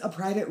is a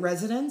private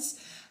residence.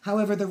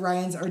 However, the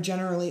Ryans are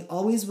generally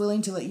always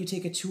willing to let you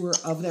take a tour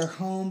of their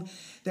home.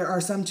 There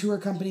are some tour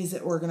companies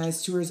that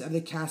organize tours of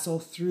the castle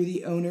through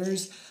the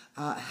owners.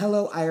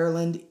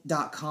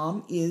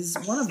 HelloIreland.com is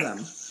one of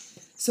them.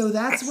 So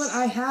that's what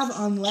I have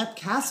on Lep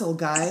Castle,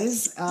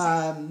 guys.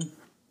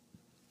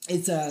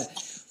 It's a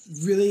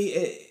really...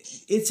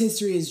 its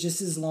history is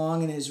just as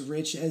long and as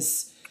rich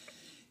as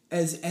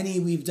any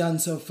we've done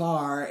so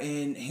far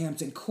in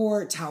Hampton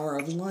Court, Tower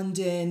of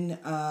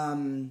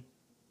London.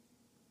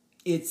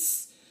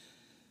 It's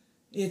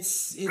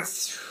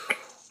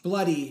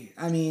bloody.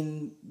 I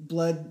mean,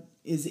 blood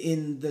is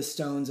in the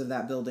stones of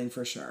that building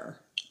for sure.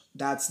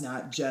 That's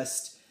not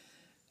just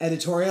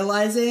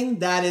editorializing.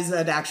 That is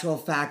an actual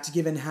fact,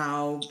 given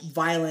how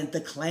violent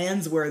the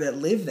clans were that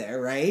lived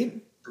there,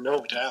 right?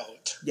 No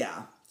doubt.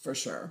 Yeah, for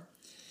sure.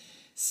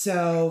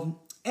 So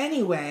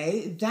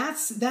anyway,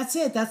 that's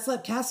it. That's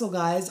Lep Castle,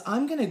 guys.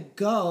 I'm going to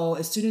go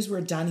as soon as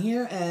we're done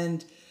here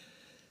and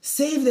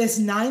save this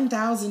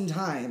 9,000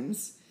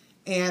 times.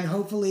 And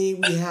hopefully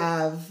we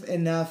have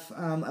enough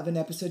of an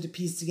episode to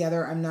piece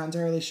together. I'm not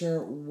entirely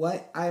sure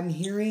what I'm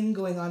hearing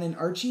going on in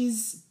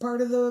Archie's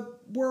part of the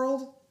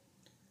world.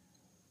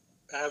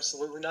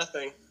 Absolutely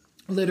nothing.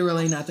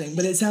 Literally nothing.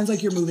 But it sounds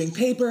like you're moving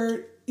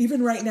paper.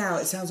 Even right now,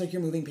 it sounds like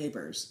you're moving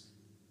papers.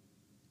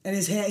 And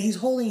he's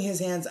holding his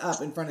hands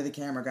up in front of the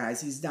camera, guys.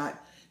 He's not...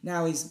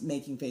 Now he's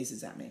making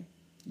faces at me.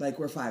 Like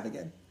we're 5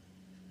 again.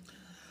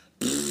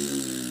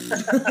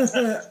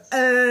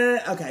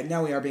 Okay,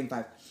 now we are being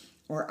 5.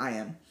 Or I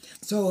am.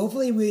 So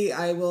hopefully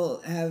I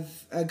will have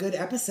a good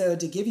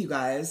episode to give you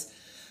guys.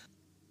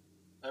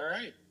 All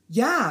right.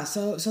 Yeah,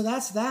 so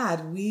that's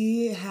that.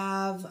 We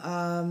have...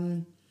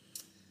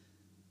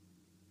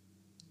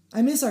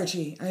 I miss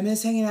Archie. I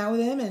miss hanging out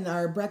with him and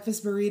our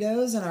breakfast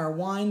burritos and our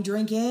wine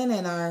drinking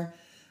and our...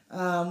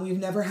 we've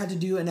never had to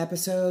do an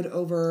episode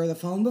over the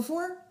phone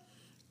before.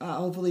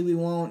 Hopefully we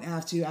won't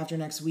have to after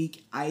next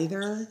week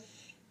either.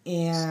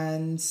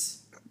 And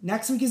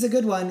next week is a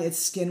good one.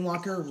 It's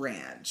Skinwalker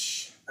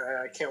Ranch.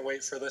 I can't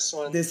wait for this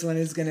one. This one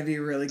is going to be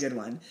a really good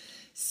one.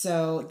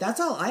 So that's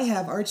all I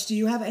have. Arch, do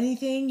you have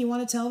anything you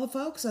want to tell the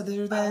folks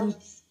other than...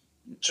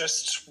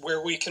 just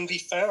where we can be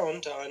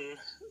found on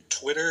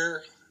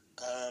Twitter,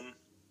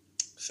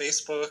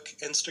 Facebook,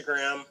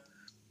 Instagram.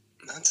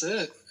 That's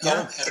it.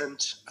 Yeah.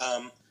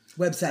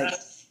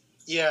 Website.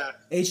 Yeah.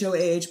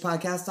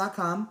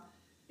 HOAHpodcast.com.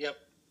 Yep.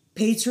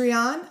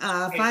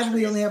 Patreon.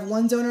 We only have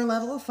one donor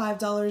level,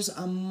 $5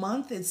 a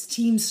month. It's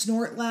Team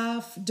Snort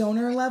Laugh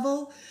donor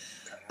level.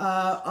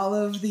 All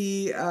of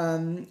the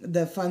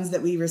funds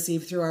that we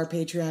receive through our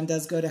Patreon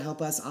does go to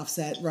help us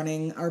offset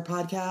running our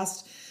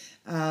podcast.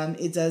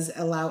 It does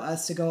allow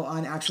us to go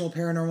on actual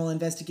paranormal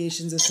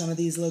investigations of some of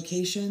these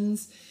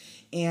locations.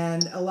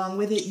 And along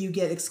with it, you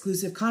get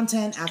exclusive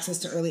content, access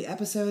to early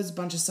episodes, a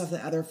bunch of stuff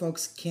that other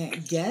folks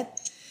can't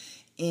get.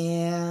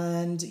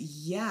 And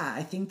yeah,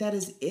 I think that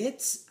is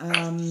it.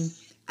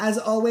 As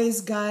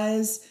always,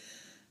 guys,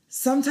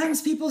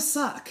 sometimes people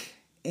suck.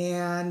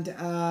 And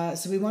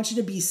so we want you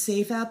to be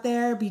safe out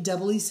there, be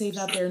doubly safe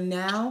out there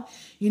now.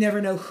 You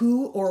never know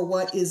who or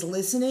what is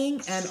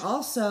listening. And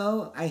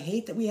also, I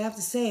hate that we have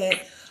to say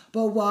it,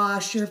 but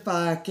wash your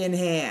fucking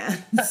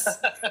hands.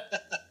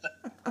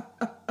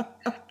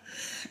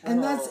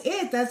 And that's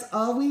it. That's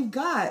all we've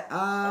got.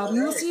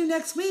 We will see you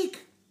next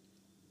week.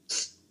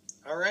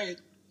 All right.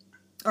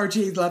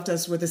 Archie left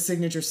us with a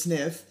signature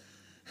sniff.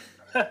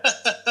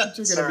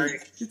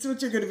 It's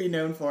what you're going to be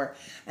known for.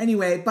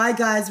 Anyway, bye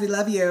guys. We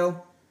love you.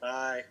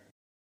 Bye.